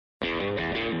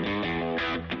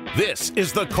This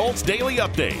is the Colts Daily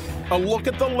Update, a look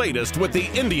at the latest with the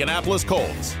Indianapolis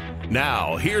Colts.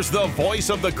 Now, here's the voice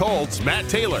of the Colts, Matt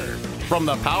Taylor, from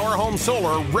the Power Home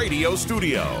Solar Radio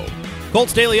Studio.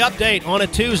 Colts Daily Update on a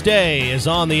Tuesday is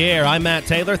on the air. I'm Matt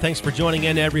Taylor. Thanks for joining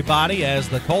in, everybody, as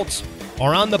the Colts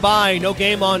are on the bye. No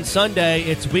game on Sunday.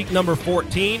 It's week number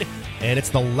 14, and it's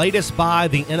the latest bye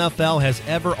the NFL has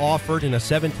ever offered in a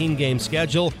 17-game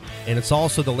schedule, and it's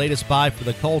also the latest bye for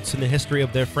the Colts in the history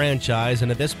of their franchise,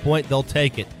 and at this point, they'll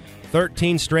take it.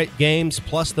 13 straight games,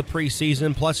 plus the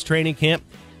preseason, plus training camp.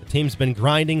 The team's been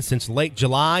grinding since late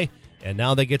July, and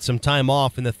now they get some time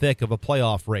off in the thick of a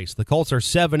playoff race. The Colts are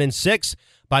 7-6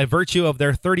 by virtue of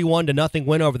their 31-0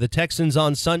 win over the Texans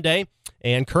on Sunday,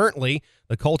 and currently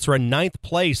the Colts are in ninth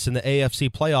place in the AFC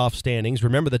playoff standings.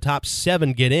 Remember, the top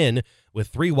 7 get in with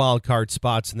 3 wild card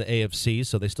spots in the AFC,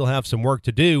 so they still have some work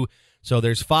to do. So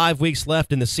there's 5 weeks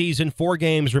left in the season, 4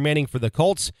 games remaining for the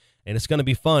Colts, and it's going to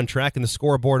be fun tracking the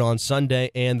scoreboard on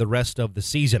Sunday and the rest of the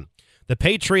season. The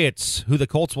Patriots, who the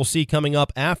Colts will see coming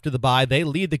up after the bye, they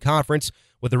lead the conference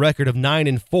with a record of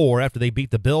 9-4 after they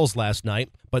beat the Bills last night.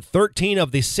 But 13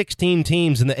 of the 16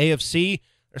 teams in the AFC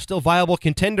are still viable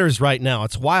contenders right now.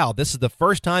 It's wild. This is the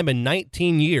first time in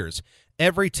 19 years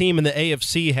every team in the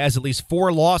AFC has at least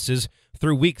 4 losses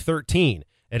through Week 13.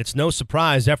 And it's no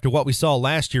surprise after what we saw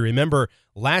last year. Remember,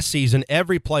 last season,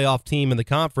 every playoff team in the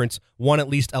conference won at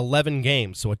least 11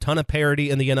 games. So a ton of parity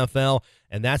in the NFL,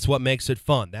 and that's what makes it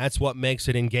fun. That's what makes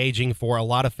it engaging for a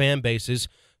lot of fan bases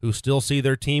who still see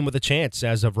their team with a chance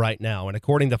as of right now. And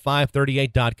according to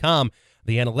 538.com,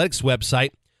 the analytics website,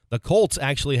 the Colts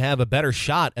actually have a better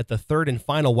shot at the third and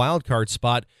final wildcard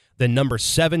spot than number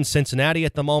 7 Cincinnati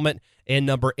at the moment and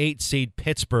number 8 seed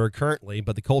Pittsburgh currently.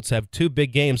 But the Colts have 2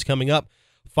 big games coming up.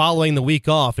 Following the week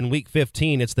off, in Week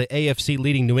 15, it's the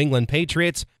AFC-leading New England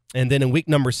Patriots, and then in week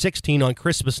number 16 on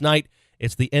Christmas night,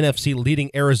 it's the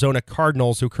NFC-leading Arizona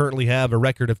Cardinals, who currently have a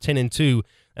record of 10-2.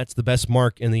 That's the best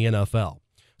mark in the NFL.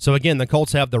 So again, the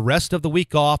Colts have the rest of the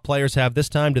week off. Players have this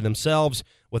time to themselves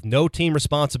with no team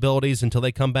responsibilities until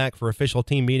they come back for official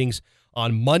team meetings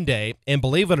on Monday. And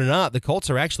believe it or not, the Colts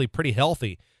are actually pretty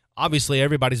healthy. Obviously,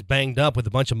 everybody's banged up with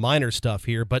a bunch of minor stuff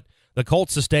here, but the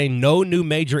Colts sustained no new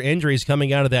major injuries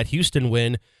coming out of that Houston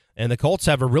win, and the Colts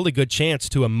have a really good chance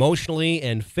to emotionally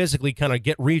and physically kind of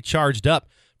get recharged up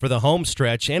for the home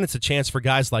stretch, and it's a chance for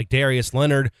guys like Darius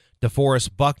Leonard,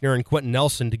 DeForest Buckner, and Quentin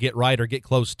Nelson to get right or get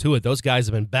close to it. Those guys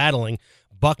have been battling.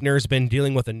 Buckner's been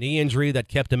dealing with a knee injury that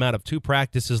kept him out of 2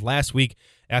 practices last week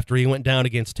after he went down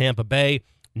against Tampa Bay.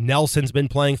 Nelson's been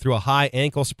playing through a high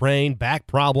ankle sprain, back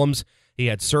problems. He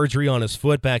had surgery on his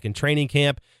foot back in training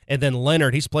camp. And then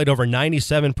Leonard, he's played over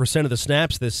 97% of the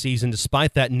snaps this season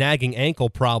despite that nagging ankle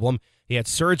problem. He had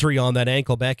surgery on that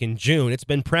ankle back in June. It's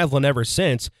been prevalent ever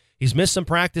since. He's missed some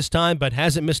practice time but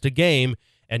hasn't missed a game,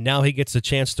 and now he gets a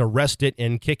chance to rest it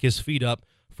and kick his feet up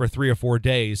for 3 or 4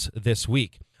 days this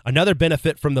week. Another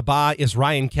benefit from the bye is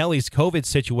Ryan Kelly's COVID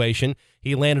situation.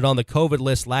 He landed on the COVID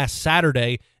list last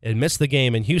Saturday and missed the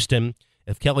game in Houston.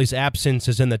 If Kelly's absence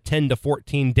is in the 10 to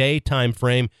 14-day time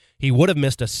frame, he would have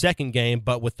missed a second game,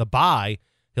 but with the bye,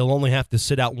 he'll only have to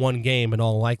sit out 1 game in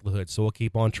all likelihood. So we'll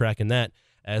keep on tracking that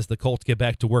as the Colts get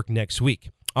back to work next week.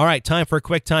 All right, time for a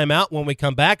quick timeout. When we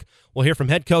come back, we'll hear from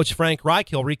head coach Frank Reich.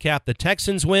 He'll recap the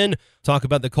Texans win, talk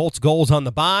about the Colts' goals on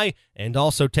the bye, and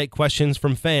also take questions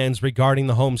from fans regarding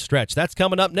the home stretch. That's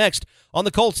coming up next on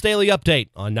the Colts Daily Update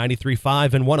on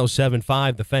 93.5 and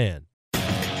 107.5 The Fan.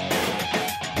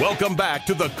 Welcome back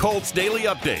to the Colts Daily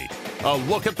Update, a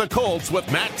look at the Colts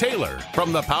with Matt Taylor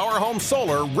from the Power Home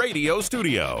Solar Radio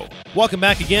Studio. Welcome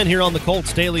back again here on the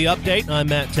Colts Daily Update. I'm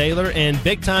Matt Taylor, and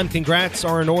big-time congrats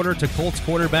are in order to Colts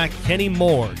quarterback Kenny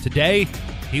Moore. Today,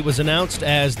 he was announced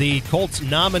as the Colts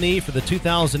nominee for the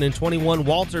 2021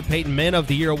 Walter Payton Man of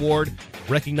the Year Award,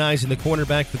 recognizing the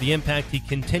cornerback for the impact he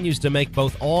continues to make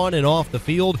both on and off the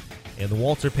field. And the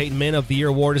Walter Payton Man of the Year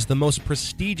Award is the most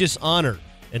prestigious honor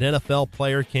an NFL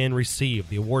player can receive.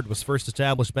 The award was first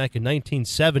established back in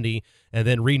 1970 and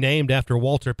then renamed after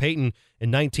Walter Payton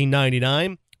in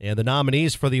 1999. And the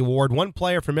nominees for the award, 1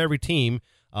 player from every team.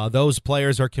 Those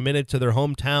players are committed to their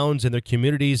hometowns and their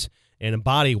communities and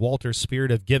embody Walter's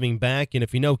spirit of giving back. And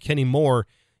if you know Kenny Moore,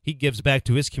 he gives back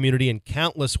to his community in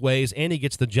countless ways, and he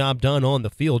gets the job done on the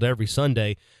field every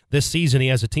Sunday. This season, he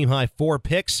has a team-high 4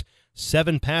 picks,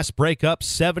 7 pass breakups,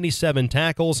 77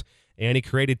 tackles, and he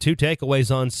created 2 takeaways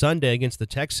on Sunday against the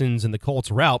Texans in the Colts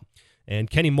rout.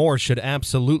 And Kenny Moore should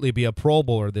absolutely be a Pro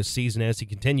Bowler this season as he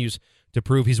continues to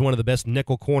prove he's one of the best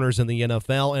nickel corners in the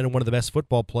NFL and one of the best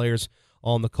football players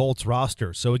on the Colts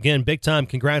roster. So again, big time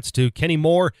congrats to Kenny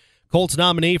Moore. Colts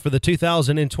nominee for the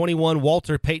 2021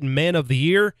 Walter Payton Man of the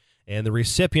Year, and the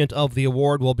recipient of the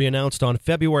award will be announced on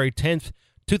February 10th,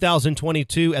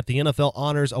 2022 at the NFL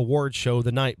Honors Awards Show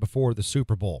the night before the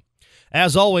Super Bowl.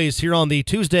 As always, here on the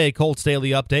Tuesday Colts Daily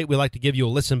Update, we like to give you a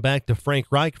listen back to Frank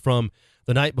Reich from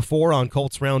the night before on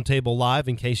Colts Roundtable Live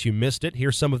in case you missed it.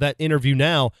 Here's some of that interview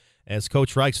now as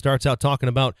Coach Reich starts out talking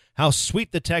about how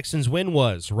sweet the Texans' win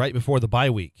was right before the bye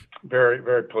week. Very,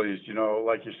 very pleased.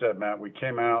 Like you said, Matt, we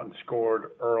came out and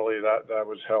scored early. That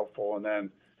was helpful. And then,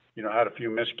 had a few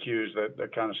miscues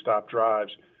that kind of stopped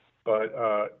drives. But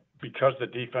because the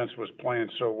defense was playing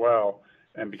so well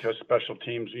and because special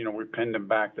teams, we pinned them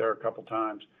back there a couple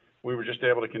times, we were just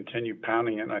able to continue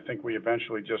pounding it. And I think we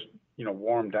eventually just,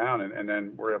 wore them down and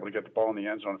then we're able to get the ball in the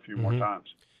end zone a few more times.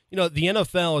 The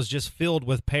NFL is just filled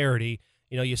with parity.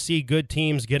 You see good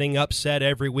teams getting upset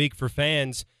every week for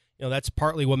fans. That's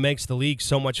partly what makes the league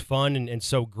so much fun and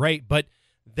so great. But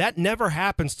that never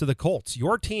happens to the Colts.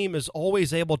 Your team is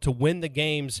always able to win the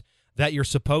games that you're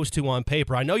supposed to on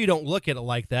paper. I know you don't look at it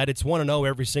like that. It's 1-0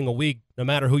 every single week, no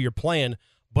matter who you're playing.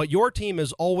 But your team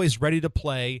is always ready to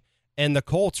play, and the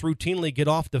Colts routinely get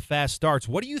off to fast starts.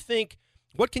 What do you think?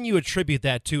 What can you attribute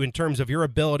that to in terms of your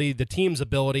ability, the team's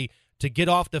ability, to get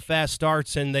off the fast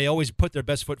starts, and they always put their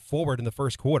best foot forward in the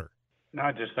first quarter? No,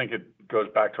 I just think it goes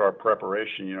back to our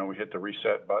preparation. We hit the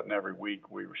reset button every week.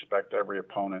 We respect every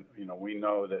opponent. We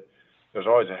know that there's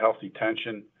always a healthy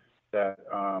tension that,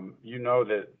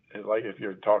 that, like if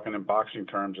you're talking in boxing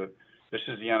terms, that this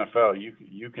is the NFL.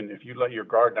 You can, if you let your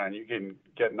guard down, you can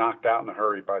get knocked out in a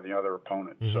hurry by the other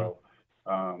opponent. So,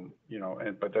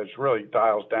 but that's really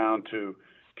dials down to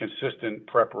consistent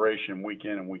preparation week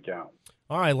in and week out.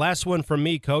 All right, last one from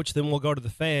me, Coach, then we'll go to the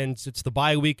fans. It's the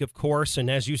bye week, of course,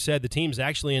 and as you said, the team's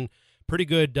actually in pretty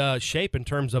good shape in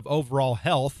terms of overall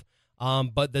health,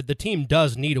 but the team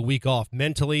does need a week off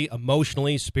mentally,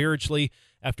 emotionally, spiritually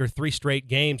after 13 straight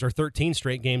games,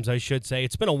 I should say.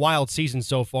 It's been a wild season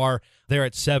so far. They're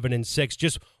at 7-6.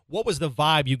 Just what was the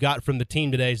vibe you got from the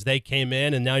team today as they came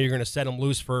in, and now you're going to set them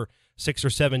loose for 6 or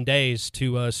 7 days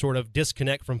to sort of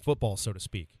disconnect from football, so to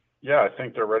speak? Yeah, I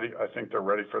think they're ready. I think they're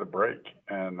ready for the break,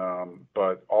 and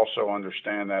but also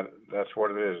understand that that's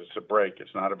what it is. It's a break.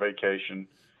 It's not a vacation.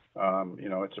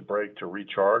 It's a break to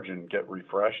recharge and get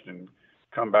refreshed and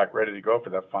come back ready to go for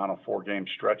that final 4-game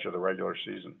stretch of the regular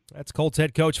season. That's Colts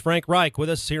head coach Frank Reich with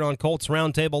us here on Colts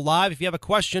Roundtable Live. If you have a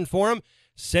question for him,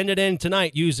 send it in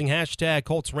tonight using hashtag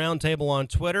Colts Roundtable on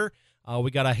Twitter.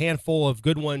 We got a handful of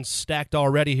good ones stacked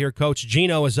already here. Coach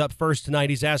Gino is up first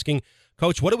tonight. He's asking,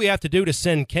 Coach, what do we have to do to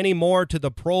send Kenny Moore to the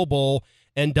Pro Bowl,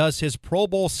 and does his Pro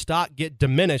Bowl stock get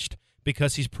diminished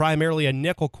because he's primarily a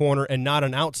nickel corner and not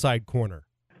an outside corner?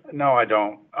 No, I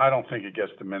don't. I don't think it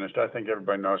gets diminished. I think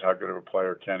everybody knows how good of a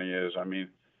player Kenny is. I mean,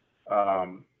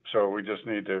 so we just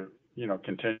need to,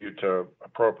 continue to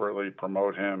appropriately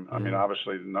promote him. I mean,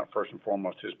 obviously, first and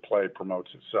foremost, his play promotes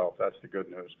itself. That's the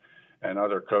good news. And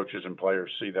other coaches and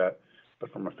players see that.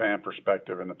 But from a fan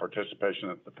perspective and the participation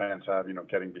that the fans have,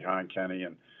 getting behind Kenny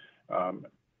and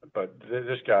but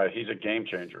this guy, he's a game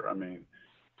changer. I mean,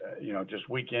 just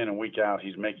week in and week out,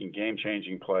 he's making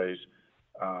game-changing plays.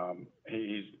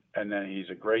 He's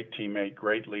a great teammate,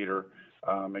 great leader,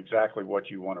 exactly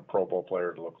what you want a Pro Bowl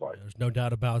player to look like. There's no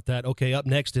doubt about that. Okay, up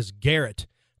next is Garrett.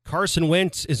 Carson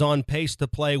Wentz is on pace to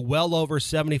play well over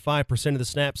 75% of the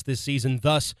snaps this season,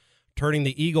 thus turning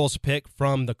the Eagles pick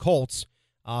from the Colts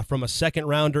from a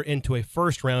second-rounder into a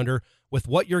first-rounder. With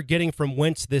what you're getting from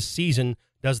Wentz this season,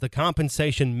 does the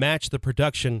compensation match the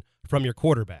production from your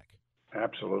quarterback?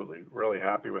 Absolutely. Really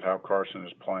happy with how Carson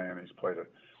is playing. He's played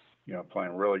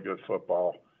playing really good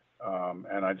football.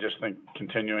 And I just think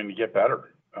continuing to get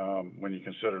better when you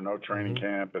consider no training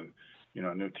camp and,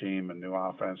 new team and new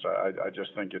offense. I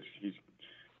just think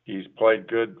he's played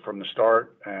good from the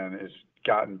start and has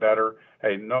gotten better.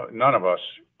 Hey, none of us,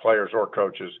 players or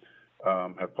coaches,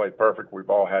 have played perfect. We've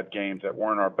all had games that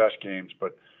weren't our best games,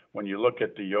 but when you look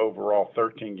at the overall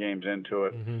 13 games into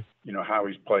it, how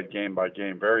he's played game by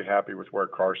game, very happy with where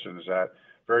Carson is at,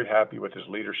 very happy with his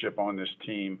leadership on this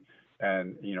team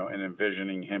and, and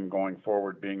envisioning him going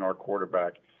forward being our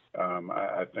quarterback.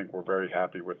 I think we're very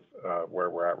happy with where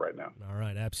we're at right now. All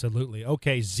right, absolutely.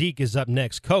 Okay, Zeke is up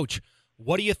next. Coach,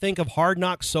 what do you think of Hard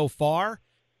Knocks so far,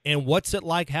 and what's it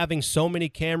like having so many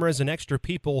cameras and extra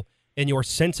people in your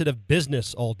sensitive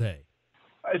business all day?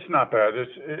 It's not bad.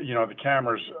 The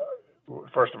cameras,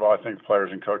 first of all, I think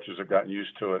players and coaches have gotten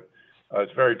used to it.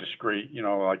 It's very discreet,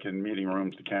 like in meeting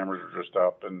rooms, the cameras are just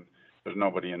up and there's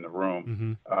nobody in the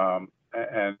room.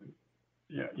 And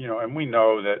we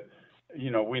know that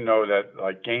we know that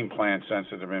like game plan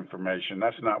sensitive information,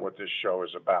 that's not what this show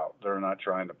is about. They're not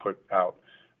trying to put out,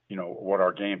 what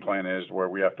our game plan is, where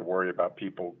we have to worry about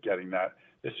people getting that.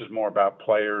 This is more about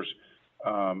players,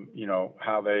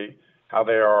 how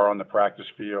they are on the practice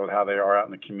field, how they are out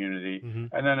in the community.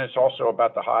 And then it's also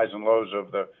about the highs and lows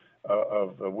of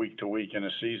the week to week in a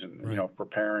season, right.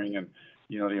 Preparing and,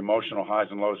 the emotional highs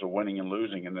and lows of winning and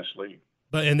losing in this league.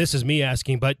 And this is me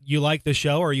asking, but you like the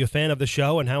show? Are you a fan of the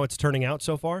show and how it's turning out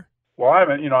so far? Well, I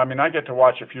haven't, I get to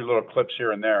watch a few little clips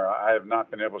here and there. I have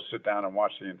not been able to sit down and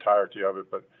watch the entirety of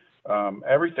it, but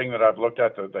everything that I've looked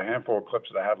at, the handful of clips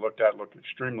that I have looked at, look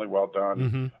extremely well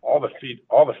done. All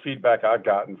the feedback I've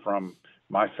gotten from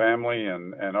my family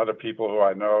and other people who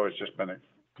I know has just been a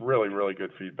really, really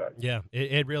good feedback. Yeah,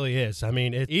 it really is. I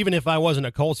mean, even if I wasn't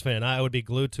a Colts fan, I would be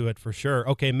glued to it for sure.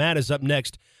 Okay, Matt is up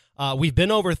next. We've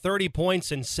been over 30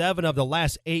 points in 7 of the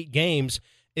last 8 games.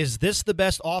 Is this the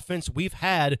best offense we've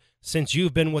had since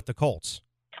you've been with the Colts?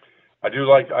 I do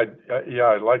like.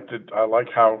 I like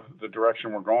how the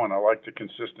direction we're going. I like the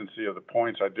consistency of the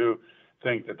points. I do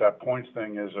think that points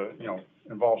thing is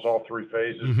involves all 3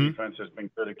 phases. Defense has been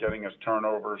good at getting us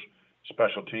turnovers.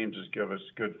 Special teams has given us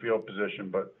good field position.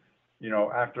 But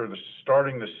after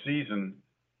starting the season,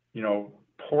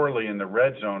 poorly in the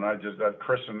red zone,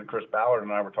 Chris Ballard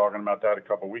and I were talking about that a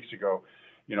couple of weeks ago.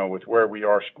 With where we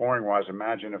are scoring wise,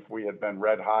 imagine if we had been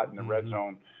red hot in the red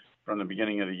zone from the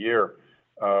beginning of the year.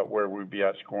 Where we'd be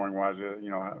at scoring-wise, a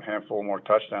handful more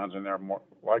touchdowns in there more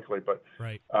likely. But,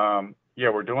 right.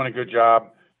 We're doing a good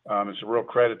job. It's a real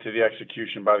credit to the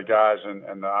execution by the guys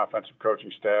and the offensive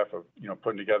coaching staff of,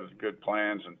 putting together good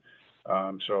plans. And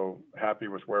so happy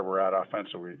with where we're at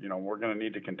offensively. We're going to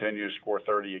need to continue to score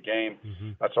 30 a game.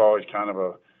 That's always kind of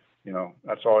a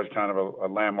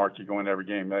landmark. You go into every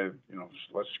game,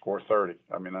 let's score 30.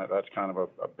 I mean, that's kind of a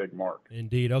big mark.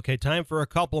 Indeed. Okay, time for a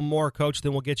couple more, Coach,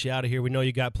 then we'll get you out of here. We know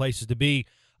you got places to be.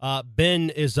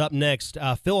 Ben is up next.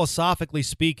 Philosophically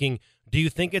speaking, do you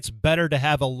think it's better to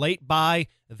have a late bye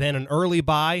than an early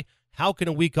bye? How can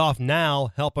a week off now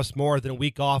help us more than a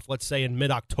week off, let's say, in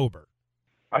mid-October?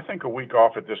 I think a week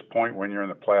off at this point when you're in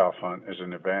the playoff hunt is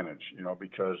an advantage,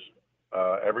 because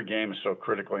every game is so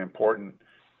critically important.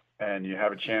 And you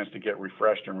have a chance to get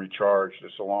refreshed and recharged.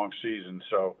 It's a long season,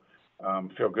 so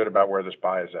feel good about where this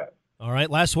bye is at. All right,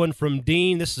 last one from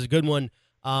Dean. This is a good one.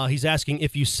 He's asking,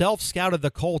 if you self-scouted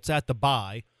the Colts at the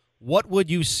bye, what would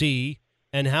you see,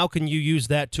 and how can you use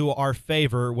that to our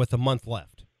favor with a month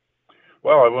left?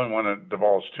 Well, I wouldn't want to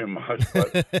divulge too much,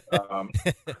 but,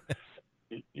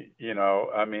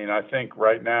 I think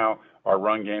right now our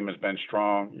run game has been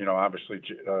strong. Obviously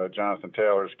Jonathan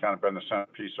Taylor has kind of been the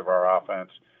centerpiece of our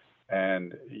offense.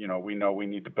 And, we know we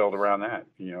need to build around that,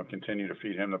 continue to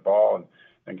feed him the ball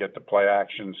and get the play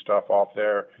action stuff off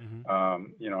there.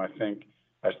 I think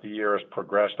as the year has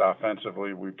progressed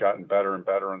offensively, we've gotten better and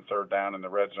better on third down in the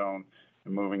red zone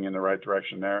and moving in the right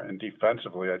direction there. And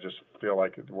defensively, I just feel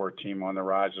like we're a team on the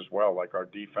rise as well. Like our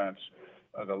defense,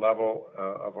 the level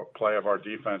of play of our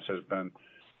defense has been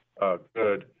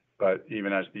good. But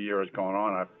even as the year has gone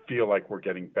on, I feel like we're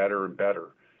getting better and better.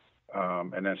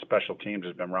 And then special teams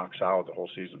has been rock solid the whole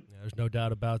season. Yeah, there's no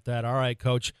doubt about that. All right,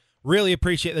 Coach. Really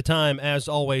appreciate the time, as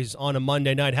always, on a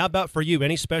Monday night. How about for you?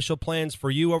 Any special plans for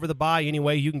you over the bye? Any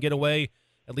way you can get away,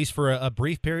 at least for a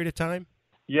brief period of time?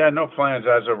 Yeah, no plans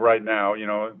as of right now.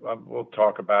 We'll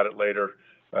talk about it later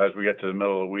as we get to the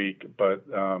middle of the week. But,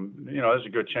 there's a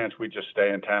good chance we just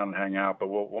stay in town and hang out. But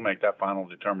we'll make that final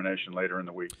determination later in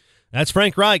the week. That's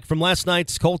Frank Reich from last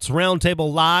night's Colts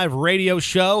Roundtable Live radio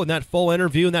show, and that full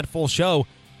interview and that full show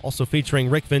also featuring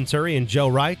Rick Venturi and Joe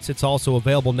Wrights. It's also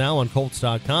available now on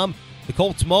Colts.com, the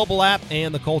Colts mobile app,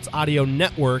 and the Colts Audio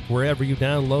Network, wherever you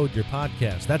download your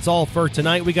podcast. That's all for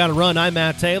tonight. We got to run. I'm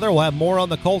Matt Taylor. We'll have more on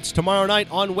the Colts tomorrow night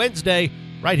on Wednesday,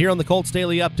 right here on the Colts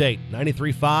Daily Update,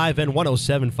 93.5 and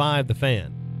 107.5 The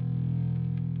Fan.